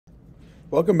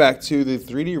Welcome back to the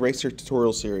 3D Racer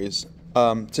tutorial series.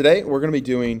 Today we're going to be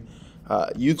doing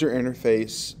user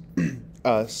interface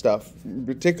stuff,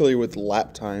 particularly with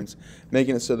lap times,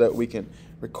 making it so that we can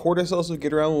record ourselves to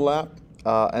get around the lap,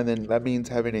 and then that means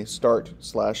having a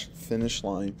start/finish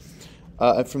line.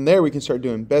 And from there we can start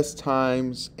doing best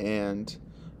times and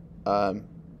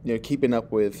keeping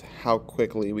up with how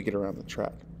quickly we get around the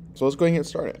track. So let's go ahead and get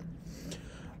started.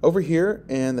 Over here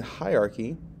in the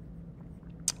hierarchy,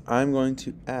 I'm going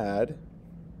to add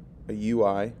a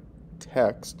UI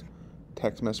text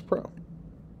mess pro.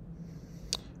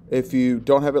 If you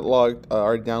don't have it logged,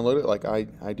 already downloaded, like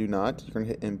I do not, you're going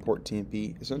to hit import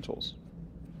TMP essentials.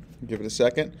 Give it a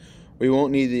second. We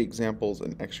won't need the examples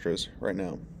and extras right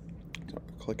now. So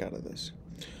I'll click out of this.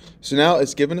 So now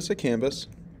it's given us a canvas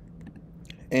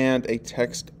and a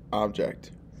text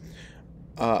object.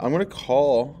 I'm going to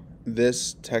call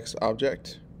this text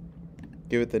object,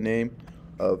 give it the name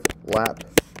of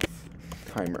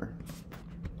LapTimer,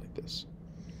 like this.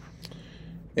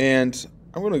 And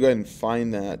I'm going to go ahead and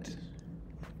find that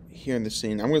here in the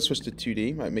scene. I'm going to switch to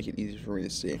 2D, might make it easier for me to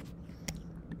see.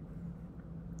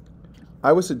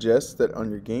 I would suggest that on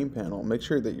your game panel, make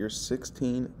sure that your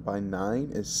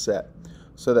 16:9 is set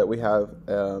so that we have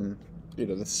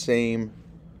the same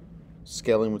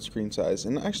scaling with screen size.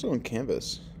 And actually on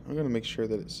canvas, I'm going to make sure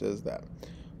that it says that.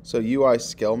 So UI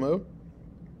scale mode,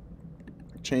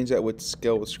 change that with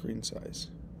scale with screen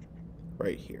size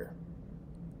right here.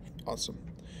 Awesome.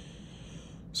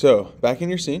 So back in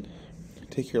your scene,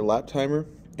 take your lap timer,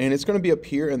 and it's going to be up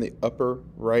here in the upper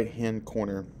right hand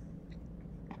corner.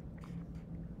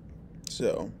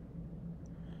 So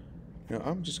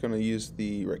I'm just going to use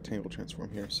the rectangle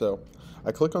transform here. So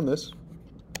I click on this,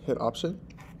 hit option,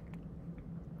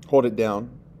 hold it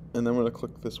down, and then I'm going to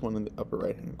click this one in the upper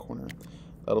right hand corner.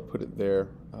 That'll put it there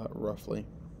roughly.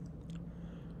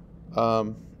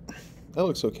 That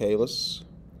looks okay.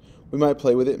 We might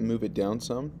play with it and move it down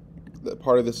some.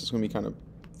 Part of this is going to be kind of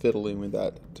fiddling with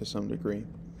that to some degree.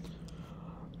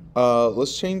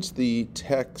 Let's change the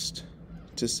text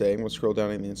to say, I'm going to scroll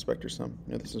down in the inspector some.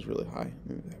 Yeah, this is really high.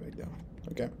 Move that back down.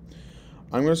 Okay.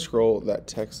 I'm going to scroll that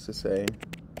text to say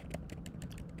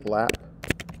lap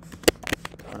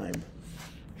time.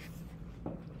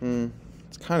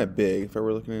 It's kind of big if I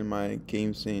were looking in my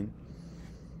game scene.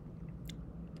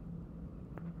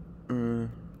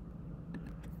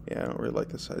 Yeah, I don't really like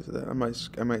the size of that. I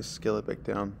might scale it back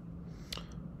down.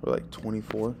 Or like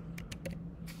 24.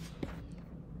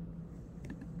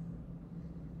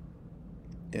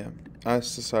 Yeah,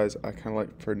 that's the size I kind of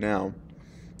like for now.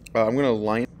 I'm going to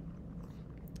line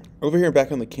over here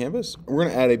back on the canvas. We're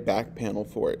going to add a back panel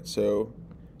for it. So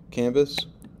canvas,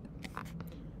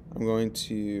 I'm going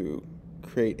to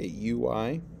create a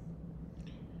UI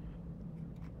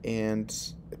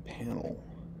and a panel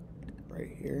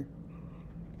right here.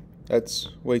 That's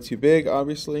way too big,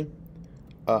 obviously.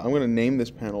 I'm going to name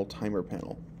this panel Timer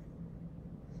Panel.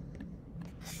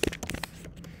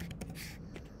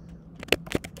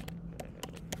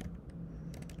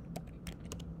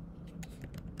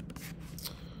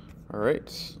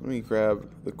 Alright, let me grab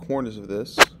the corners of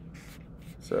this.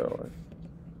 So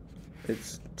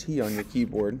it's T on your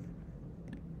keyboard.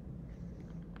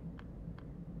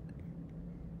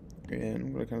 And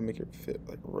I'm going to kind of make it fit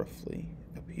like roughly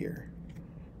up here.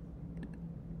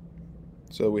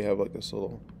 So we have like this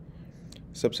little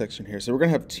subsection here. So we're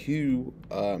going to have two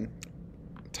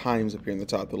times up here in the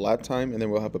top, the lap time, and then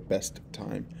we'll have a best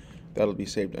time. That'll be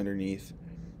saved underneath.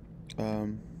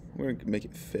 We're going to make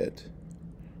it fit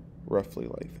roughly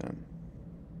like that.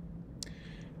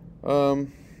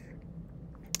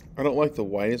 I don't like the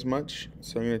white as much,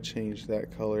 so I'm going to change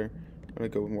that color. I'm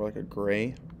going to go more like a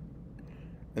gray.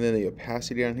 And then the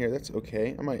opacity down here, that's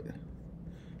okay. I might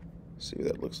see what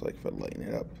that looks like if I lighten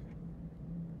it up.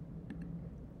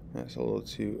 That's a little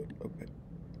too opaque.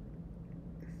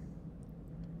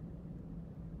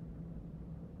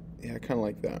 Yeah, I kind of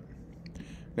like that.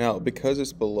 Now, because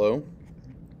it's below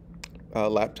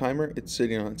lap timer, it's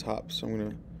sitting on top, so I'm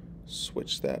going to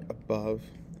switch that above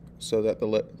so that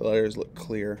the layers look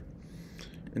clear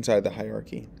inside the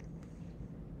hierarchy.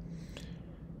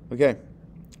 Okay,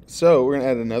 so we're going to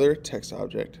add another text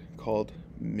object called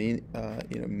minute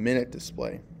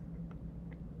display.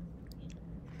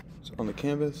 So on the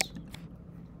canvas,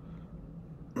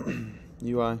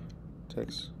 UI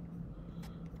text,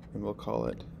 and we'll call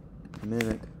it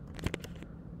minute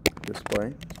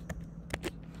display.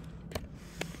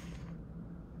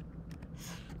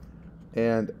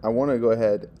 And I want to go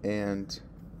ahead and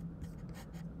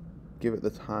give it the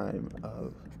time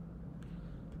of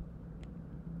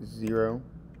 0,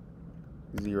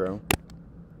 0,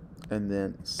 and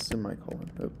then semicolon.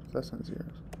 Oops, that's not zeros.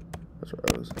 Those are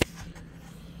O's.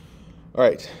 All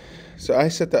right, so I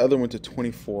set the other one to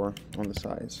 24 on the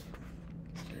size.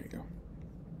 There you go.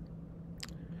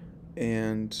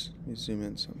 And let me zoom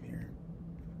in some here.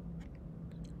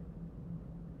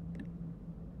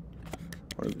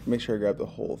 I want to make sure I grab the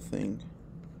whole thing.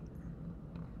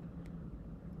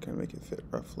 Kind of make it fit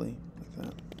roughly like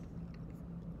that.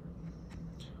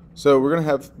 So we're going to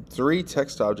have 3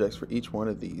 text objects for each one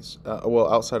of these,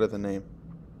 well, outside of the name.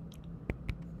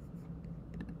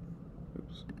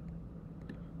 Oops.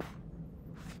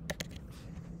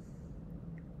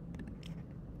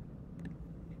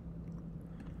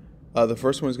 The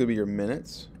first one is going to be your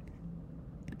minutes.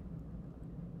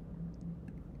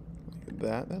 Look at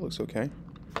that. That looks okay.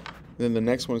 Then the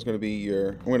next one is going to be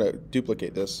your, I'm going to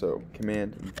duplicate this, so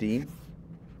Command D,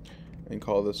 and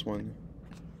call this one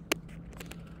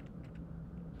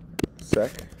sec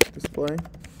display,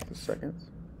 the seconds.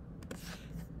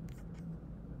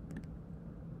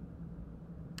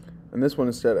 And this one,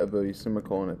 instead of a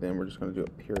semicolon at the end, we're just going to do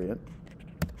a period.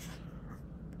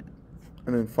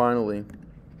 And then finally,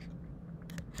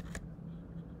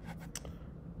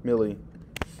 milli,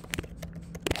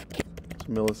 it's a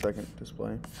millisecond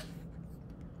display.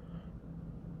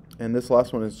 And this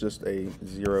last one is just a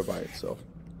 0 by itself.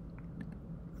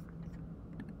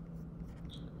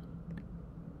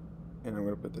 And I'm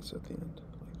going to put this at the end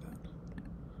like that.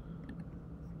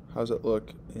 How's it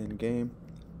look in game?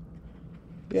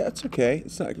 Yeah, it's okay.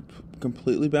 It's not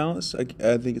completely balanced. I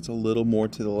think it's a little more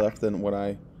to the left than what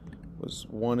I was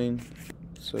wanting.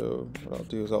 So what I'll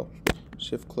do is I'll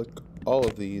shift click all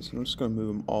of these, and I'm just going to move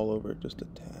them all over just a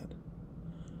tad.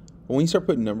 But when you start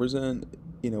putting numbers in,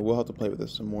 we'll have to play with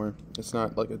this some more. It's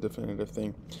not like a definitive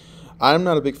thing. I'm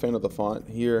not a big fan of the font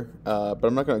here, but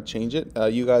I'm not going to change it.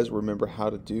 You guys remember how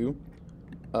to do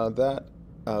that.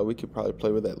 We could probably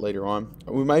play with that later on.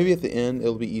 We might be at the end.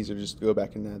 It'll be easier just to go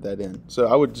back and add that in. So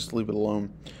I would just leave it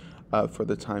alone for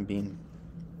the time being.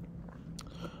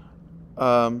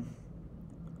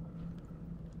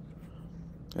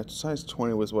 Size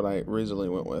 20 was what I originally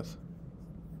went with.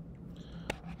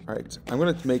 Alright, I'm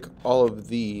going to make all of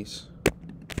these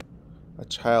a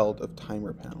child of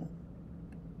timer panel.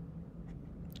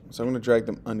 So I'm going to drag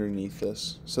them underneath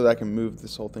this so that I can move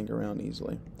this whole thing around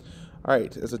easily.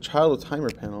 Alright, as a child of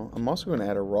timer panel, I'm also going to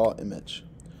add a raw image.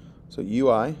 So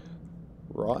UI,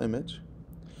 raw image,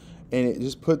 and it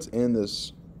just puts in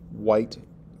this white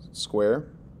square,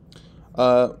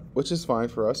 which is fine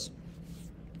for us.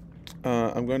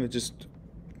 I'm going to just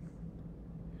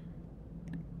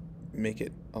make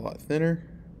it a lot thinner.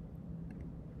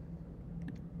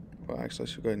 Well, actually, I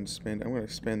should go ahead and expand it. I'm going to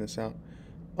expand this out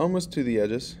almost to the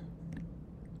edges.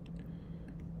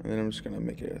 And then I'm just going to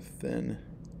make it a thin.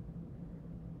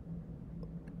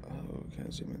 Oh, kind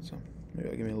of zoom in some. Maybe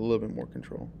I'll give me a little bit more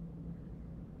control.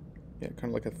 Yeah, kind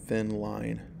of like a thin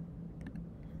line.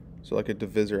 So like a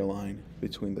divisor line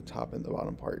between the top and the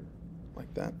bottom part.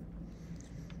 Like that.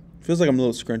 Feels like I'm a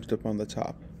little scrunched up on the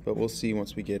top, but we'll see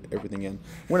once we get everything in.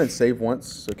 I went and save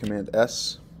once, so Command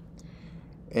S.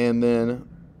 And then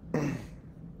I'm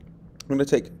going to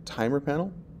take timer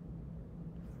panel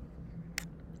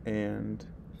and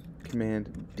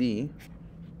Command D.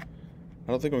 I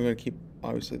don't think I'm going to keep,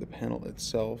 obviously, the panel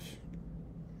itself.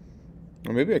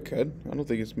 Or maybe I could. I don't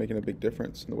think it's making a big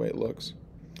difference in the way it looks.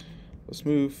 Let's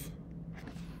move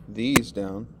these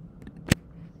down.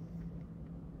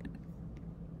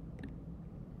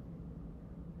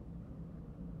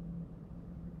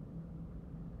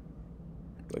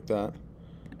 Like that.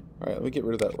 Alright, let me get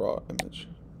rid of that raw image.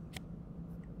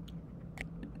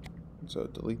 So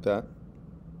delete that.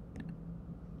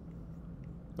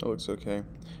 That looks okay.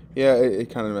 Yeah, it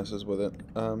kind of messes with it.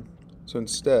 So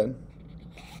instead,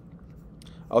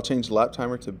 I'll change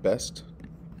LapTimer to best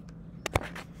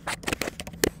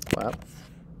lap.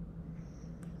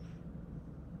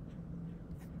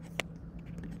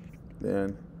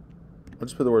 Then I'll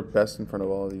just put the word best in front of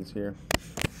all of these here.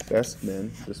 Best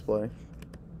min display.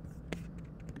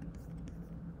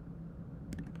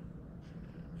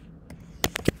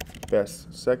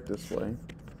 Best sec display.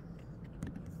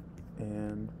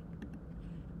 And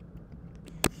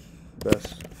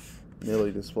best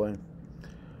milli display.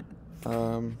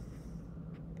 Go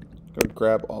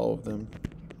grab all of them,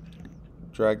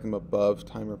 drag them above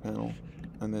timer panel,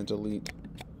 and then delete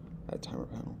that timer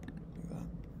panel. Like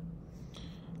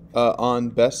that. On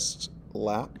best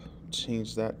lap,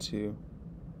 change that to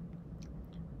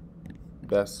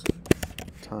best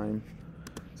time.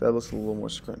 So that looks a little more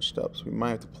scrunched up, so we might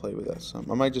have to play with that some.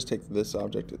 I might just take this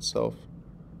object itself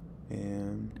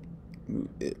and move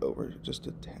it over just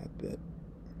a tad bit.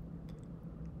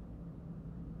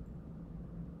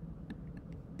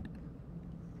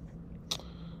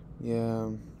 Yeah,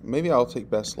 maybe I'll take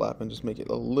best lap and just make it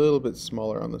a little bit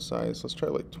smaller on the sides. Let's try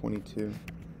like 22.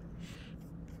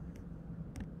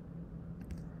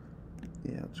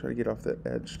 Yeah, I'll try to get off that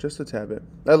edge just a tad bit.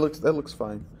 That looks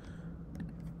fine.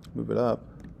 Move it up.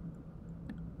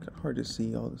 Kind of hard to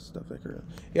see all this stuff accurate.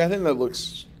 Yeah, I think that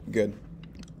looks good.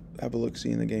 Have a look-see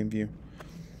in the game view.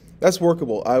 That's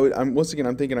workable. Once again,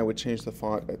 I'm thinking I would change the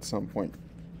font at some point.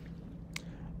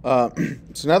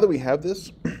 So now that we have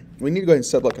this, we need to go ahead and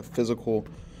set like a physical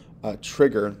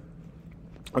trigger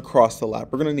across the lap.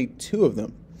 We're going to need two of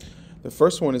them. The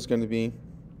first one is going to be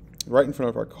right in front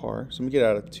of our car. So let me get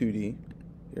out of 2D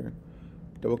here.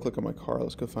 Double click on my car.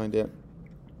 Let's go find it.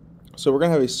 So we're going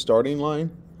to have a starting line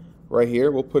right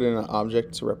here. We'll put in an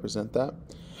object to represent that.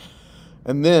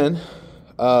 And then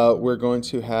we're going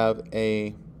to have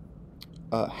a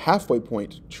halfway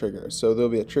point trigger. So there'll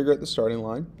be a trigger at the starting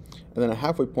line, and then a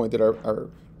halfway point that our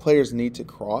players need to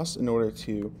cross in order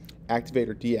to activate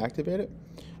or deactivate it.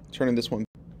 Turning this one.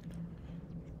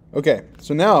 Okay,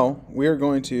 so now we are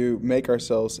going to make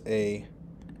ourselves a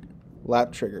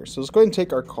lap trigger. So let's go ahead and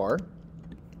take our car.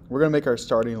 We're going to make our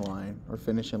starting line or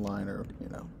finishing line, or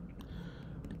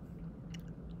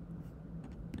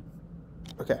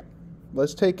Okay,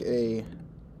 let's take a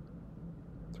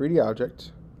 3D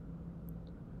object,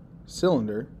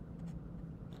 cylinder,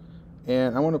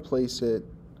 and I want to place it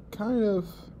kind of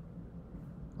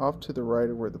off to the right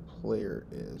of where the player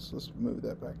is. Let's move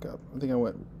that back up. I think I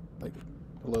went like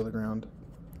below the ground.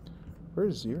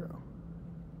 Where's 0?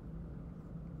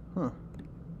 Huh.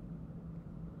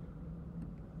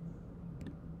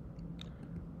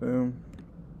 Boom.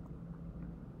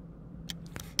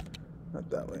 Not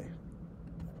that way.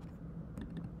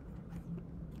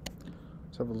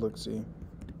 Let's have a look-see.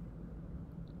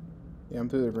 Yeah, I'm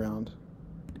through the ground.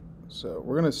 So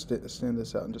we're going to stand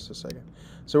this out in just a second.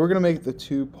 So we're going to make the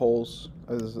two poles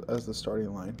as the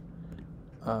starting line.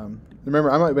 Remember,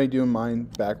 I might be doing mine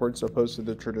backwards opposed to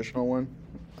the traditional one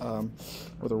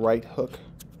with a right hook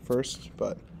first,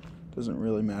 but it doesn't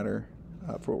really matter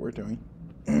for what we're doing.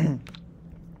 I'm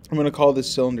going to call this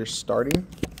cylinder starting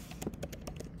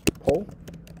pole.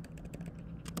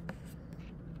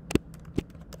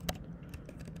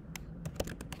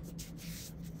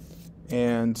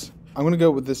 And I'm going to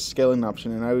go with this scaling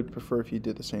option, and I would prefer if you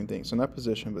did the same thing. So not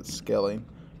position, but scaling.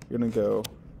 You're going to go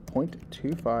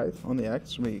 0.25 on the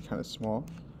X to make it kind of small.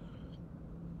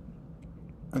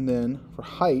 And then for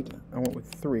height, I went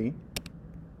with 3.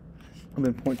 And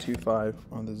then 0.25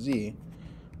 on the Z,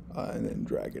 and then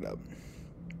drag it up.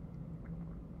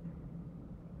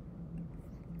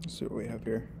 Let's see what we have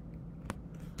here.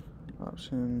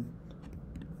 Option.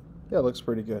 Yeah, it looks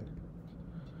pretty good.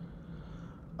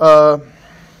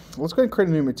 Let's go ahead and create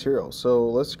a new material. So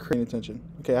let's create attention.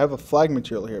 Okay, I have a flag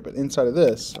material here, but inside of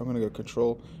this, I'm going to go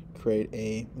Control, create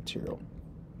a material.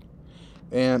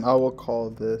 And I will call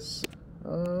this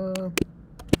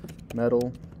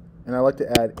metal. And I like to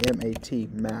add MAT,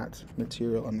 matte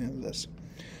material on the end of this.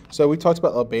 So we talked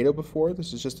about albedo before.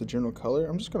 This is just a general color.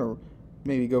 I'm just going to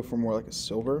maybe go for more like a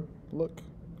silver look,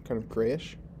 kind of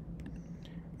grayish.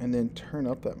 And then turn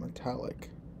up that metallic.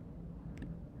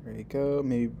 There you go.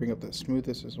 Maybe bring up that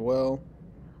smoothness as well.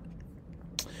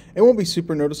 It won't be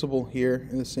super noticeable here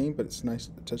in the scene, but it's a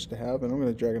nice touch to have. And I'm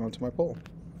going to drag it onto my pole.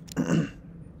 There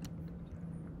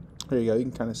you go. You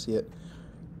can kind of see it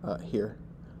here.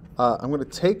 I'm going to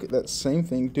take that same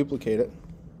thing, duplicate it.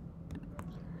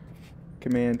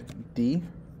 Command D.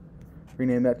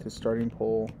 Rename that to starting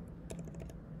pole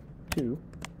 2.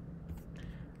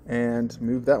 And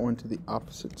move that one to the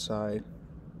opposite side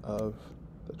of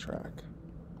the track.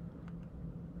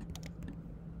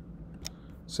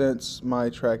 Since my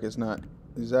track is not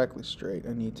exactly straight,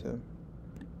 I need to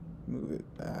move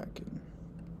it back.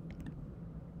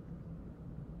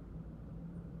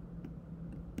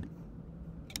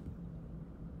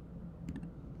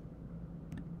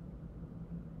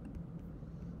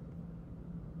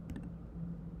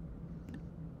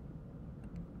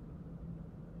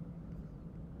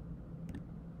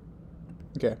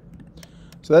 Okay,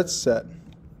 so that's set.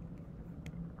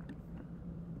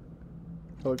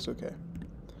 That looks okay.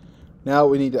 Now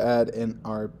we need to add in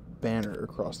our banner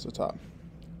across the top.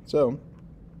 So,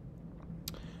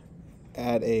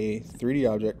 add a 3D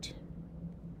object,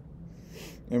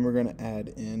 and we're going to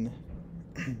add in,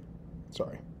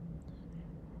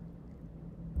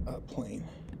 a plane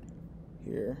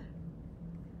here.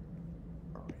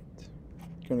 All right,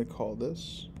 going to call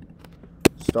this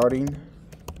starting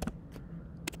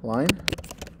line.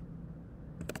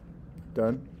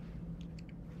 Done.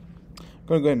 I'm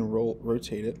going to go ahead and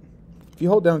rotate it. If you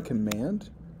hold down Command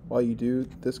while you do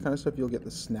this kind of stuff, you'll get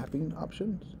the snapping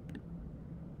options.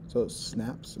 so it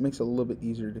snaps. It makes it a little bit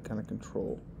easier to kind of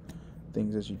control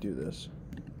things as you do this.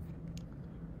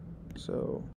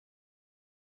 So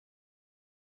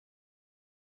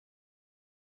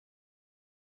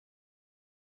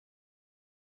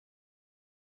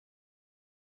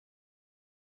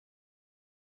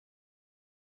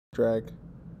drag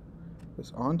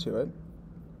this onto it.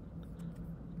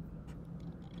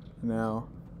 Now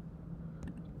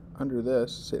under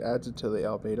this, it adds it to the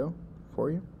albedo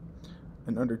for you.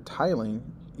 And under tiling,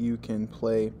 you can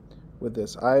play with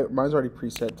this. Mine's already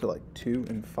preset to like 2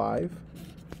 and 5.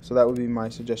 So that would be my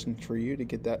suggestion for you to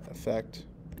get that effect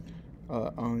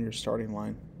on your starting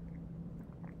line.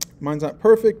 Mine's not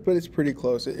perfect, but it's pretty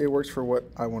close. It works for what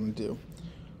I want to do.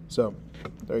 So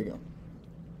there you go.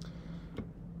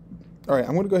 All right,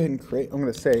 I'm going to go ahead and I'm going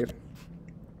to save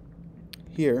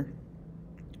here,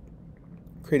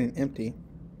 create an empty,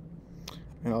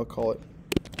 and I'll call it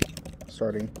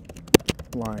starting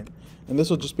line. And this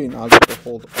will just be an object to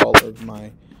hold all of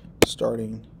my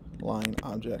starting line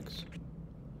objects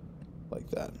like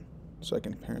that, so I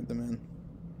can parent them in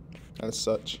as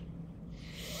such.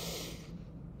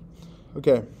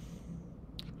 Okay,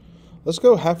 let's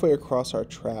go halfway across our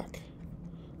track.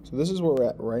 So this is where we're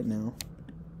at right now.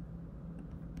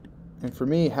 And for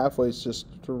me, halfway is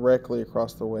just directly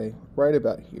across the way, right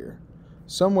about here.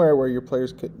 Somewhere where your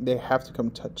players they have to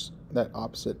come touch that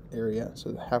opposite area,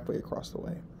 so halfway across the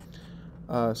way.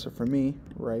 So for me,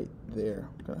 right there,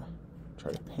 I'm gonna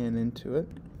try to pan into it.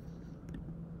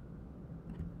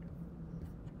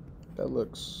 That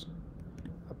looks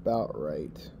about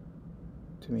right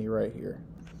to me right here.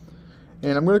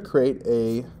 And I'm going to create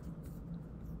a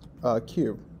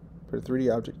cube, put a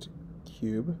 3D object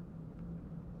cube.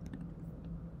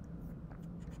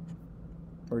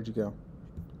 Where'd you go?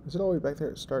 Is it all the way back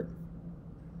there at start?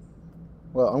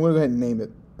 Well, I'm going to go ahead and name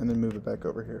it and then move it back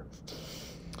over here.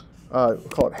 We'll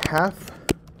call it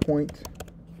Halfpoint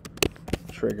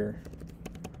Trigger.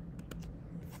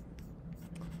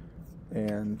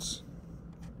 And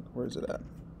where's it at?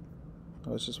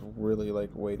 Oh, it's just really like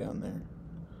way down there.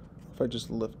 If I just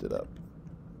lift it up,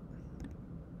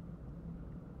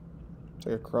 it's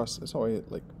like across. It's all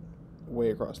like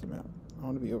way across the map. I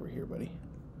want to be over here, buddy.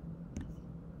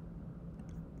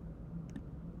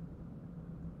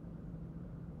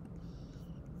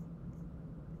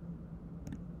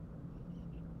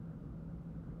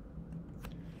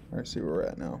 All right, see where we're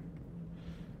at now.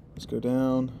 Let's go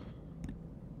down.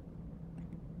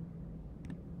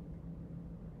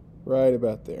 Right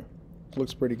about there.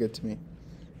 Looks pretty good to me.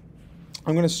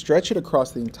 I'm going to stretch it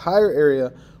across the entire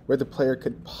area where the player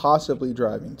could possibly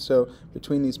drive in. So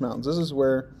between these mountains, this is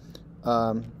where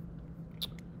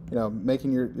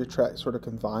making your track sort of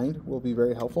confined will be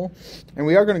very helpful. And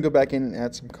we are going to go back in and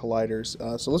add some colliders.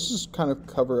 So let's just kind of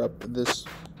cover up this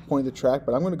point of the track,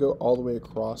 but I'm going to go all the way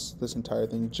across this entire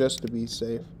thing just to be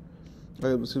safe.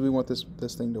 Because we want this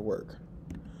thing to work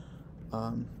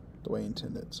the way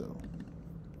intended. So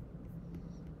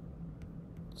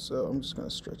I'm just going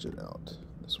to stretch it out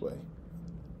this way.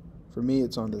 For me,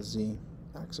 it's on the Z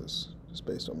axis, just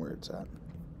based on where it's at.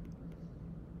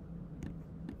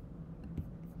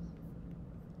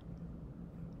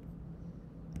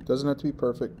 Doesn't have to be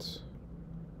perfect,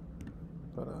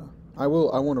 but I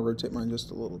want to rotate mine just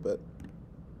a little bit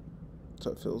so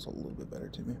it feels a little bit better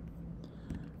to me.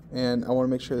 And I want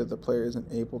to make sure that the player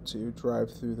isn't able to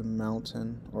drive through the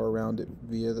mountain or around it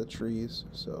via the trees,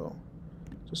 so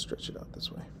just stretch it out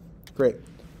this way. Great.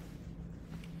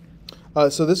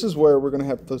 So this is where we're going to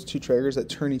have those two triggers that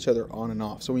turn each other on and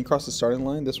off. So when you cross the starting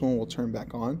line, this one will turn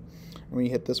back on. And when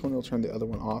you hit this one, it'll turn the other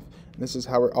one off. And this is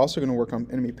how we're also going to work on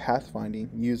enemy pathfinding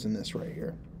using this right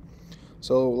here.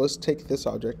 So let's take this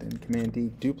object and Command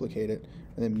D, duplicate it,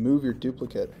 and then move your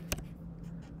duplicate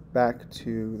back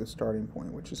to the starting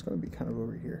point, which is going to be kind of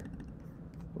over here.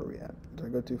 Where are we at? Did I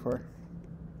go too far?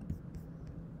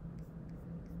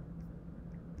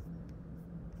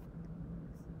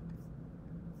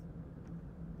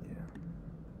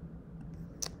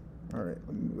 All right,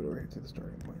 let me move it over here to the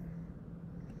starting point.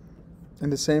 And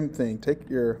the same thing, take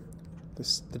the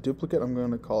duplicate, I'm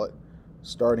going to call it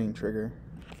starting trigger.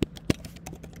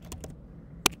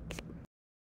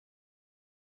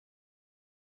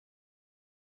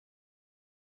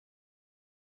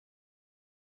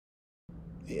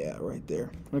 Yeah, right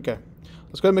there. Okay,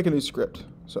 let's go ahead and make a new script.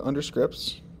 So under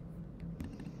scripts,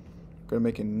 I'm going to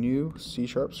make a new C#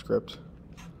 script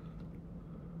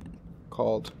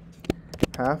called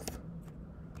Halfpoint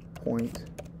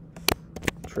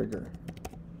Trigger.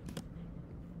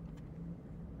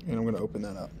 And I'm going to open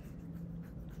that up.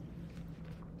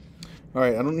 All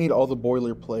right, I don't need all the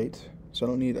boilerplate. so I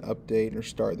don't need to update or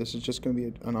start. This is just going to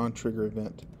be an on-trigger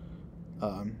event.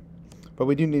 But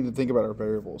we do need to think about our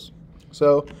variables.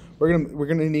 So we're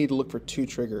gonna need to look for two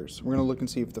triggers. We're gonna look and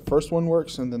see if the first one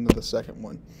works and then the second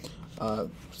one.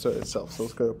 So itself. So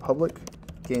let's go to public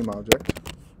game object,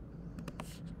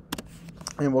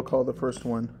 and we'll call the first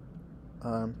one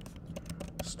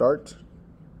start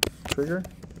trigger,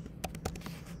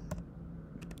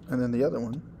 and then the other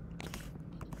one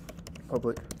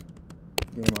public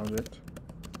game object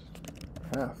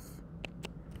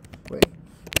halfway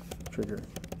trigger.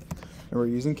 And we're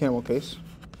using camel case.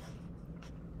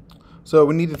 So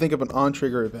we need to think of an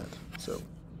on-trigger event. So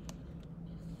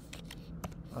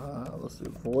let's do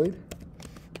void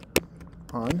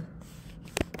on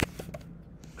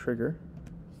trigger,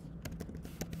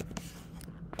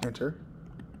 enter.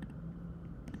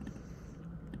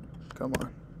 Come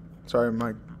on. Sorry,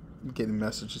 I'm getting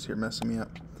messages here messing me up.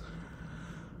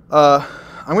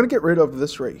 I'm going to get rid of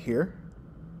this right here,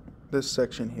 this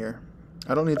section here.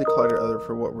 I don't need the collider other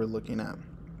for what we're looking at.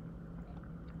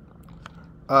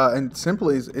 And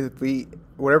simply, if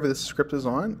whatever this script is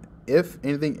on, if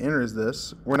anything enters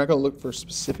this, we're not going to look for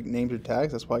specific names or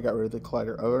tags. That's why I got rid of the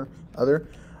collider other.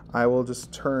 I will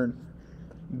just turn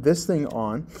this thing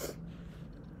on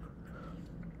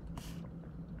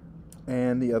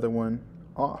and the other one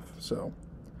off. So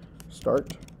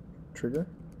start trigger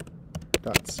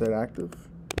dot set active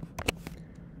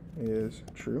is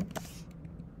true,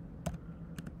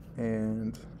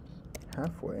 and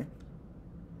halfway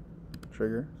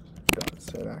trigger dot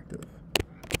set active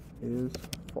is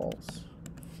false.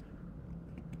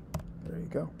 There you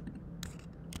go.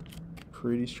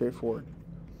 Pretty straightforward.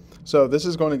 So this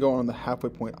is going to go on the halfway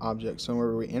point object. So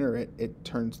whenever we enter it, it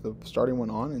turns the starting one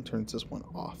on and turns this one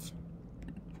off.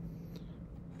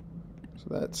 So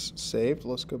that's saved.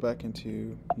 Let's go back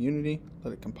into Unity,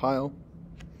 let it compile.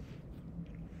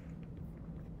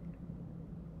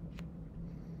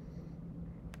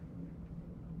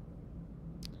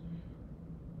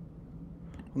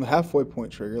 On the halfway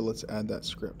point trigger, let's add that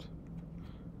script.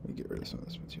 Let me get rid of some of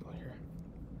this material here.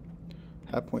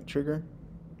 Halfpoint trigger.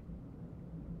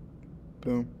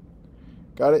 Boom.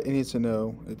 Got it. It needs to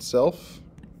know itself.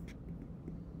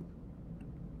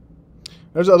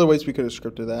 There's other ways we could have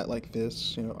scripted that, like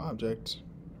this, object,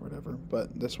 whatever,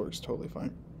 but this works totally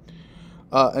fine.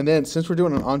 And then since we're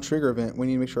doing an on trigger event, we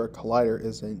need to make sure our collider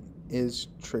is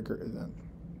trigger event.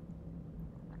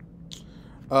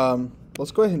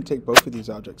 Let's go ahead and take both of these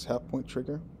objects, halfpoint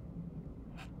trigger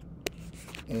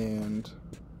and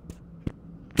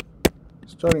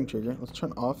starting trigger. Let's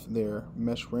turn off their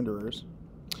mesh renderers.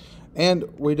 And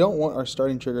we don't want our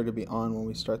starting trigger to be on when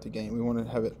we start the game. We want to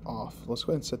have it off. Let's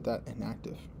go ahead and set that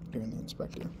inactive here in the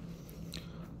inspector.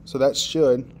 So that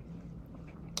should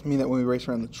mean that when we race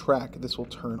around the track, this will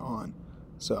turn on.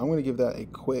 So I'm going to give that a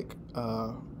quick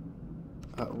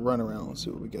run around. Let's see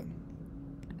what we get.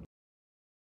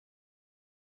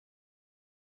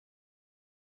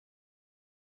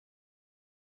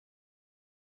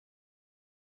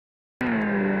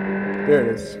 There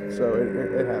it is. So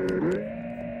it happened.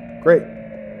 Great.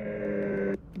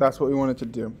 That's what we wanted to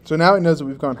do. So now it knows that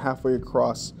we've gone halfway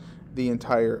across the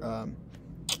entire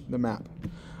the map.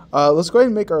 Let's go ahead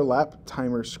and make our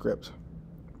LapTimer script.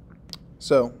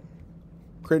 So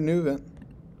create a new event.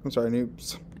 I'm sorry, a new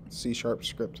C#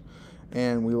 script,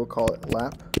 and we will call it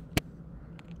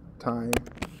LapTime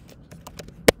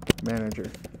Manager.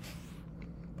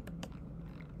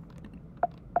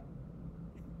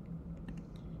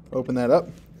 Open that up,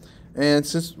 and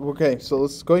okay, so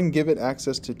let's go ahead and give it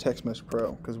access to TextMesh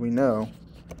Pro, because we know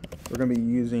we're going to be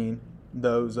using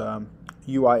those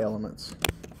UI elements.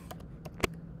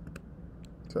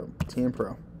 So TM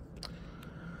Pro. All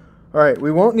right, we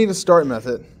won't need a start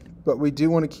method, but we do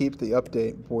want to keep the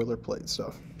update boilerplate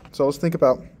stuff. So let's think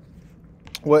about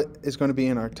what is going to be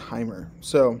in our timer.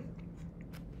 So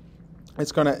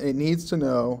it needs to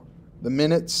know the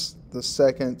minutes, the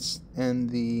seconds, and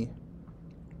the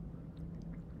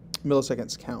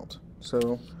milliseconds count.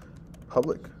 So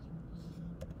public,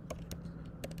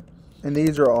 and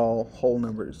these are all whole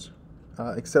numbers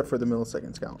except for the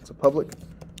milliseconds count. So public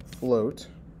float,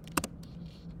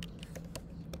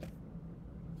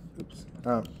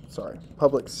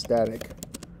 public static,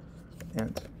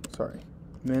 and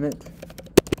minute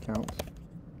count,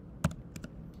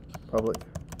 public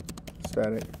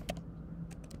static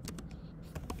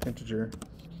integer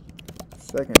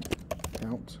second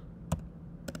count.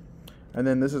 And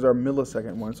then this is our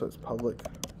millisecond one, so it's public.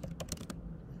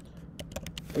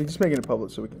 We're just making it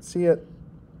public so we can see it.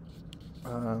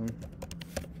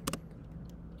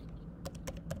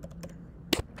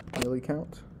 Milli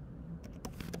count.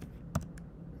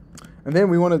 And then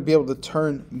we want to be able to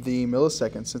turn the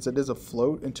milliseconds, since it is a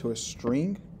float, into a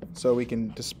string so we can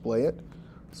display it.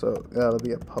 So that'll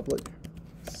be a public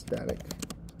static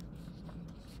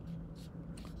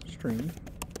string,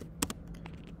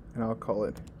 and I'll call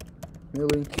it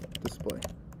milli display.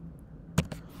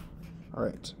 All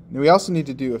right. Now we also need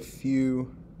to do a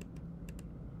few.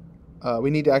 We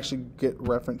need to actually get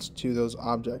reference to those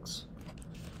objects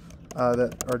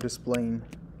that are displaying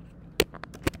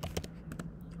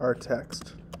our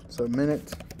text. So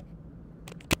minute,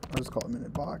 I'll just call it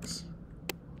minute box.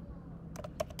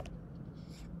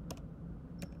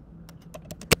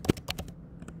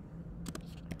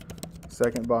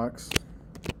 Second box.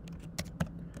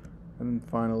 And then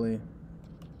finally,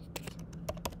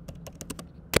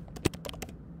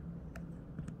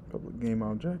 public game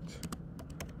object,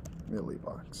 milli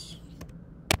box.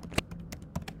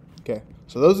 Okay,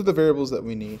 so those are the variables that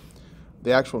we need.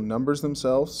 The actual numbers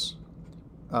themselves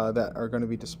that are going to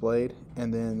be displayed,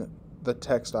 and then the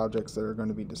text objects that are going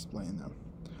to be displaying them.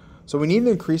 So we need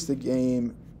to increase the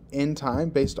game in time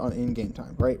based on in-game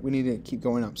time, right? We need to keep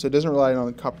going up. So it doesn't rely on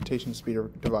the computation speed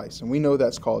of device. And we know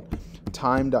that's called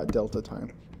time.delta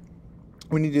time.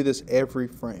 We need to do this every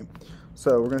frame.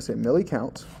 So we're going to say milli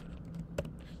count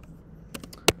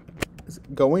is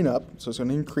going up, so it's going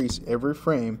to increase every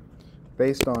frame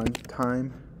based on time.delta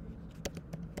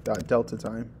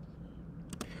time.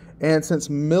 And since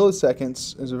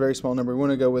milliseconds is a very small number, we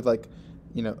want to go with, like,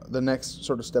 you know, the next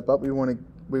sort of step up. We'll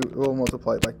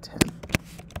multiply it by 10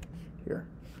 here.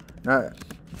 Now,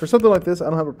 for something like this, I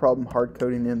don't have a problem hard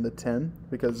coding in the 10,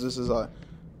 because this is a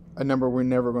number we're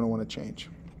never going to want to change.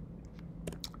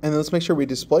 And then let's make sure we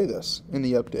display this in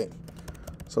the update.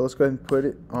 So let's go ahead and put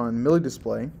it on milli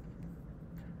display.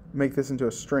 Make this into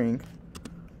a string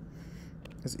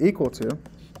is equal to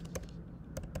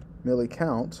milli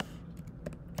count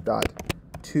dot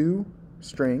to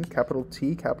string, capital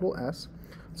T, capital S.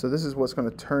 So this is what's going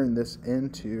to turn this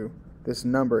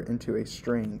number into a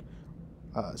string,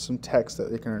 some text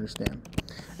that they can understand.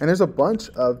 And there's a bunch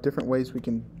of different ways we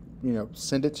can, you know,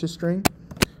 send it to string,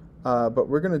 but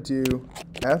we're going to do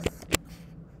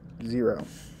F0.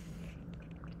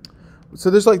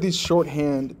 So there's like these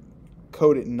shorthand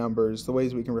coded numbers, the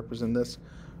ways we can represent this.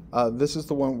 This is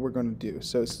the one we're going to do.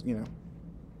 So it's, you know,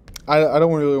 I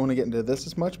don't really want to get into this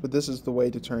as much, but this is the way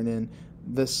to turn in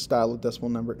this style of decimal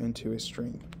number into a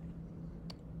string.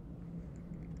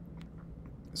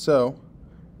 So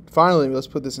finally, let's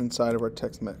put this inside of our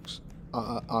text mix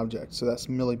object. So that's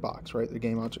millibox, right? The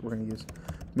game object we're going to use.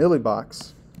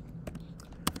 Millibox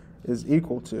is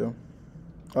equal to,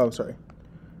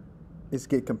 is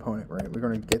get component, right? We're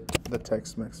going to get the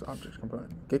text mix object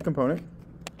component. Get component,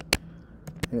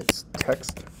 and it's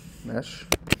text mesh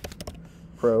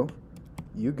pro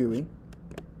uGUI.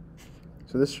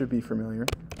 So this should be familiar.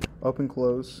 Open,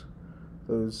 close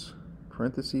those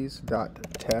parentheses, dot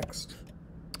text.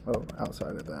 Oh,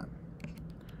 outside of that.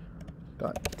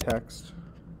 Dot text.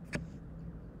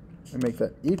 And make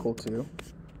that equal to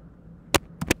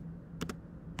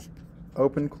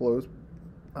open, close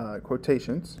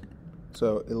quotations.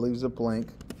 So it leaves a blank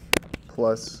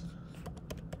plus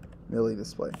milli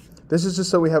display. This is just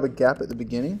so we have a gap at the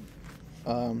beginning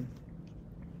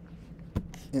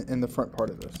in the front part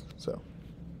of this.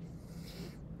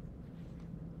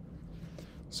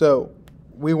 So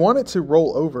we want it to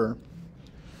roll over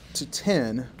to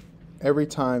 10 every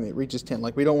time it reaches 10.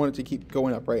 Like, we don't want it to keep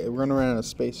going up, right? We're going to run out of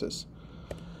spaces.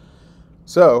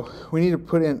 So we need to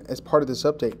put in, as part of this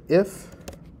update, if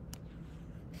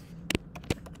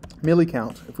milli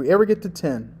count, if we ever get to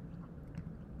 10,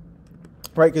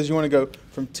 right? Because you want to go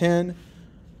from 10,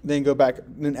 then go back,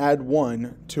 then add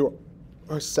 1 to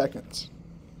our seconds.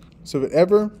 So if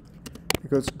it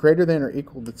goes greater than or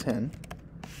equal to 10,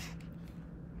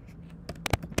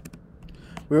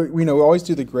 we know we always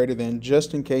do the greater than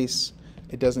just in case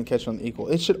it doesn't catch on the equal.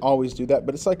 It should always do that,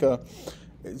 but it's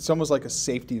almost like a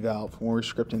safety valve when we're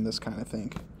scripting this kind of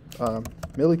thing.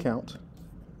 Milli count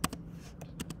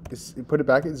is, you put it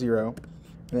back at 0,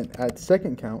 and then add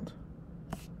second count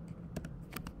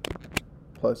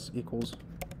plus equals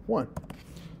 1.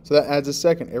 So that adds a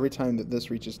second every time that this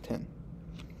reaches 10.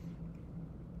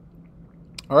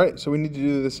 All right, so we need to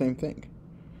do the same thing.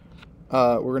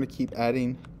 We're going to keep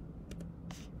adding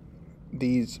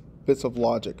these bits of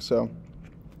logic. So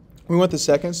we want the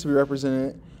seconds to be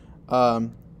represented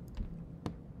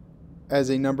as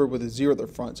a number with a 0 at the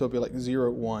front. So it'll be like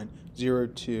 0, 1, 0,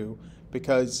 2,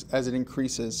 because as it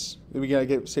increases, we got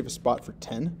to save a spot for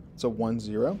 10. So 1,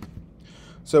 0.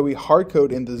 So we hard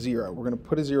code in the 0. We're going to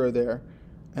put a 0 there,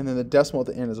 and then the decimal at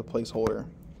the end is a placeholder.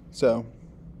 So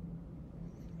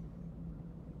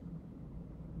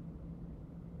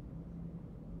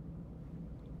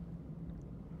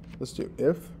let's do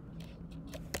if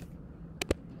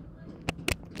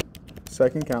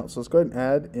second count. So let's go ahead and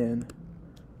add in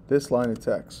this line of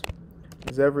text.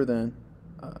 Is ever than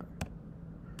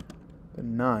the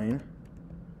 9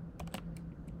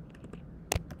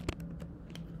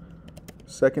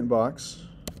 second box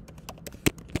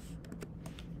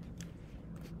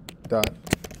dot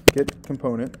get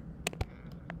component,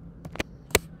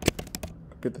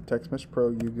 get the text mesh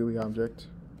pro UGUI object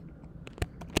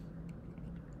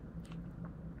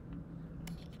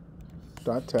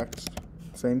dot text,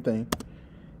 same thing,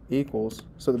 equals,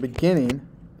 so the beginning,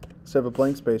 instead of a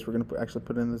blank space, we're going to actually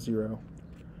put in the 0,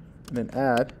 and then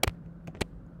add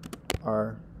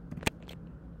our,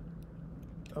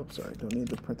 oh sorry, don't need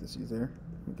the parentheses there,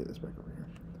 let me get this back over here,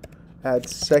 add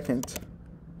second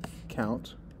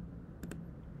count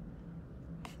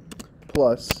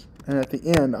plus, and at the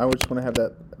end I just want to have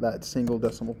that single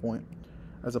decimal point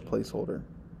as a placeholder.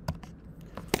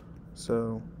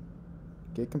 So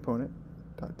get component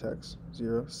dot text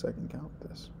 0 second count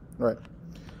this. All right.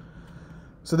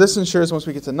 So this ensures once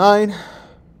we get to 9,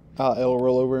 it'll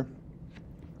roll over,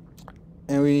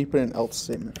 and we need to put an else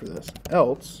statement for this.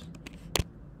 Else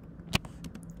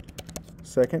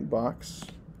second box.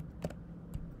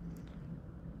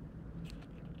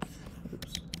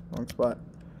 Oops, wrong spot.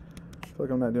 I feel like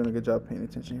I'm not doing a good job paying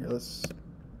attention here. Let's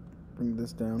bring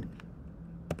this down.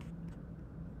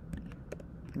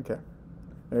 Okay,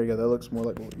 there you go. That looks more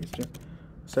like what we used to.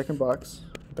 Second box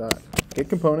dot get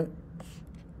component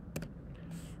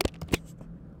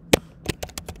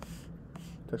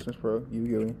text mesh pro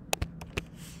UGUI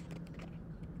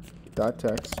dot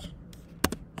text.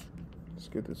 Let's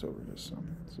get this over just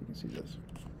some so you can see this.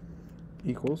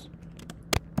 Equals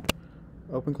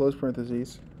open close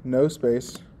parentheses, no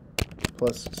space,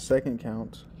 plus second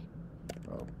count.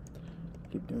 Oh,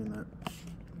 keep doing that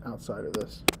outside of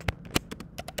this.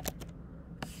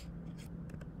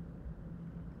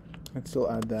 And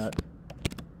still add that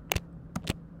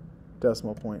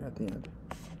decimal point at the end.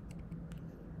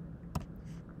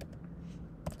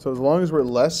 So as long as we're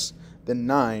less than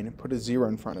 9, put a 0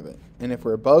 in front of it. And if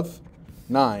we're above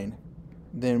 9,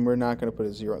 then we're not going to put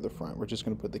a 0 at the front. We're just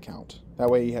going to put the count. That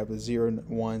way you have a 0,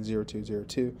 1, 0, 2, 0,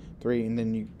 2, 3, and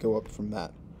then you go up from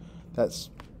that. That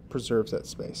preserves that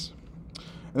space.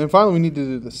 And then finally we need to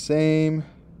do the same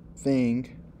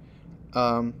thing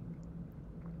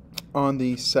on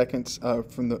the seconds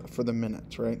for the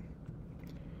minutes, right?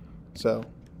 So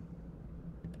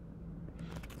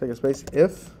take a space,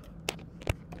 if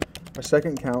our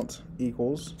second count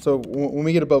equals, so when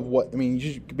we get above what, I mean,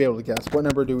 you should be able to guess, what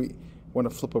number do we want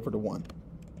to flip over to 1?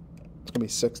 It's going to be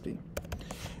 60.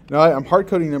 Now I'm hard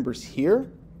coding numbers here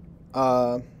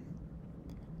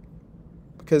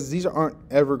because these aren't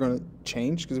ever going to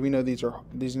change, because we know these are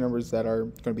numbers that are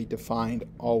going to be defined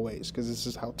always, because this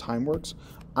is how time works.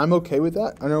 I'm okay with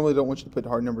that. I normally don't want you to put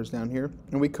hard numbers down here,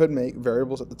 and we could make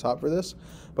variables at the top for this,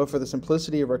 but for the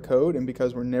simplicity of our code and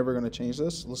because we're never going to change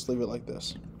this, let's leave it like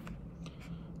this.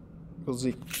 Equals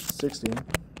 60,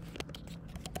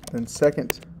 then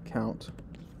second count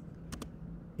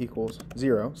equals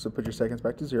 0, so put your seconds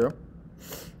back to 0,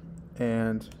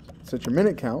 and set your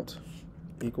minute count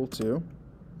equal to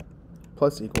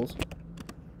plus equals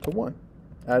to 1.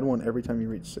 Add 1 every time you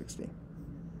reach 60.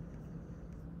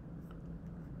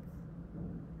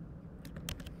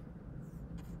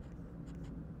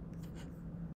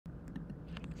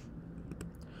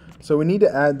 So we need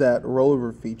to add that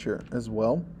rollover feature as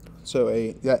well. So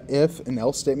that if and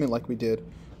else statement like we did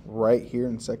right here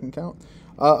in second count.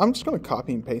 I'm just going to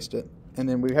copy and paste it, and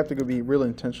then we have to go be really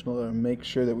intentional and make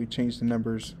sure that we change the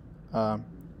numbers the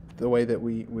way that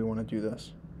we want to do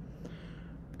this.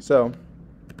 So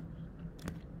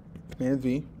Command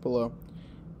V below.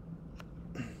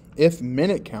 If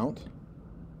minute count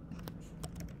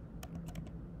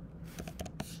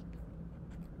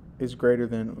is greater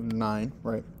than 9,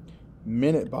 right?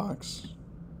 Minute box,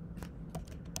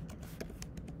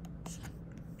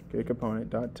 get component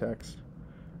dot text,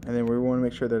 and then we want to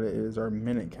make sure that it is our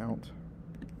minute count.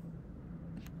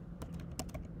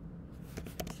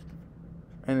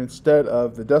 And instead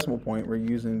of the decimal point, we're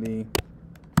using the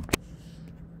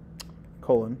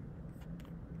colon,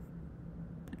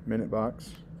 minute box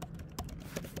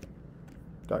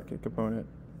dot get component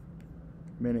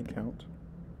minute count.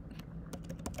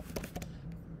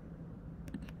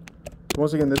 So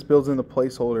once again, this builds in the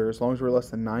placeholder. As long as we're less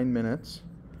than 9 minutes,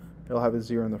 it'll have a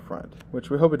 0 in the front, which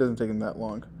we hope it doesn't take them that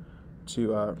long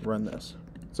to run this.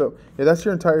 So yeah, that's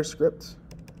your entire script.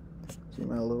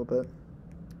 Zoom out a little bit.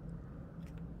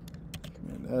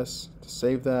 Command S to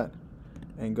save that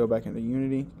and go back into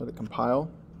Unity, let it compile.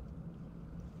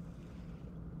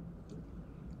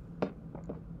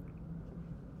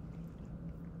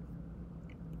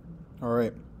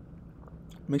 Alright,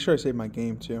 make sure I save my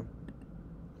game too.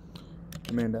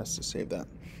 Command S to save that.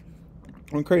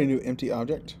 I'm going to create a new empty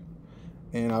object,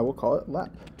 and I will call it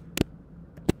lap.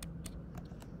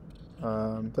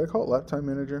 Did I call it LapTime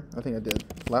Manager? I think I did.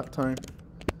 LapTime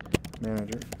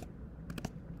Manager.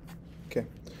 Okay,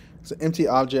 it's an empty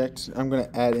object. I'm going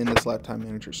to add in this LapTime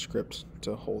Manager script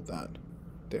to hold that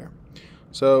there.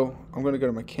 So I'm going to go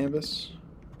to my canvas.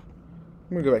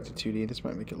 I'm going to go back to 2D. This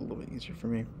might make it a little bit easier for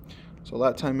me. So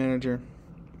LapTime Manager.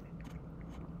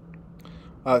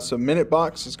 So minute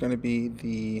box is going to be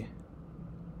the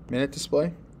minute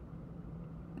display.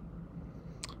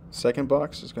 Second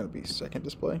box is going to be second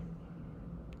display.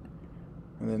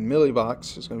 And then milli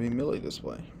box is going to be milli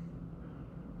display.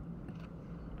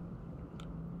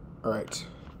 Alright.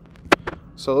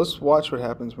 So let's watch what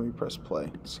happens when we press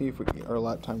play. See if our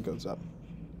lap time goes up.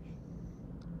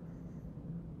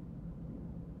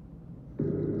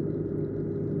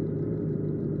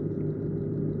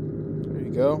 There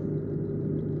you go.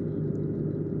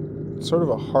 It's sort of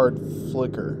a hard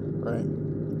flicker, right?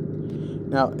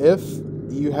 Now, if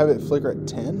you have it flicker at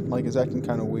 10, like it's acting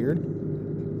kind of weird,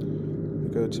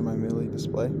 go to my milli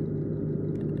display.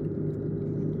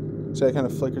 So it kind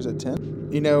of flickers at 10.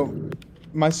 You know,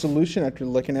 my solution after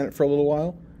looking at it for a little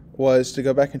while was to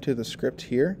go back into the script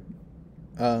here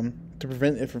to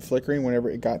prevent it from flickering whenever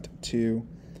it got to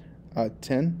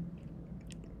 10.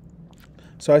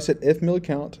 So I said if milli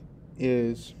count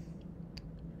is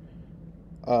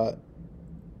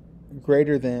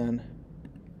greater than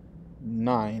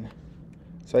 9.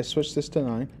 So I switched this to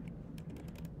 9.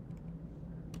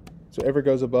 So ever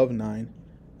goes above 9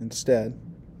 instead.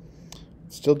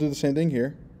 Still do the same thing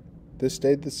here. This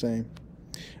stayed the same.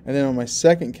 And then on my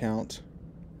second count,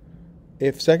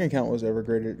 if second count was ever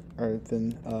greater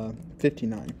than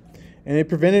 59. And it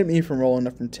prevented me from rolling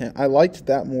up from 10. I liked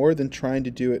that more than trying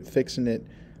to do it, fixing it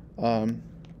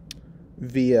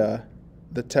via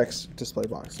the text display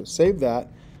box. So save that,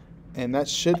 and that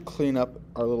should clean up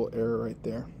our little error right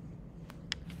there.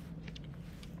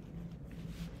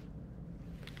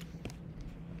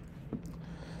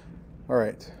 All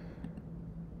right.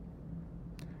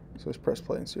 So let's press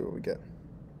play and see what we get.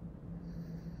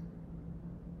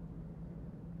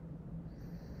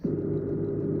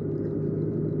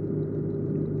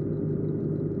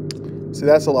 See,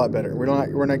 that's a lot better. We're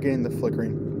not getting the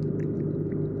flickering.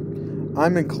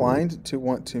 I'm inclined to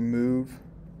want to move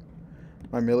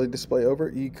my milli display over.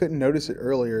 You couldn't notice it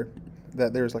earlier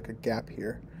that there's like a gap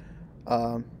here.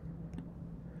 I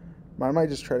might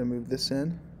just try to move this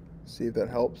in, see if that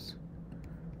helps.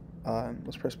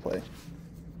 Let's press play.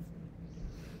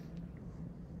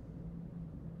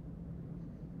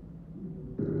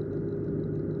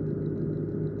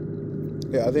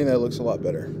 Yeah, I think that looks a lot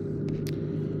better.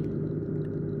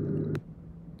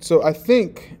 So I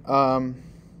think,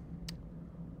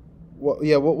 what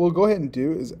we'll go ahead and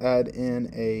do is add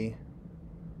in a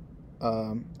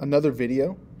another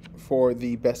video for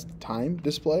the best time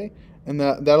display, and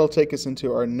that'll take us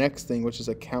into our next thing, which is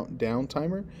a countdown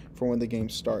timer for when the game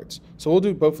starts. So we'll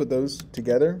do both of those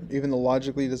together, even though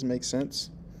logically it doesn't make sense.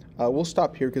 We'll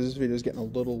stop here because this video is getting a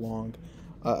little long,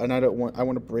 and I want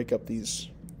to break up these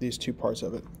two parts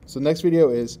of it. So the next video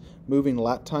is moving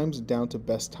lap times down to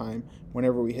best time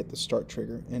whenever we hit the start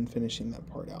trigger and finishing that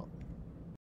part out.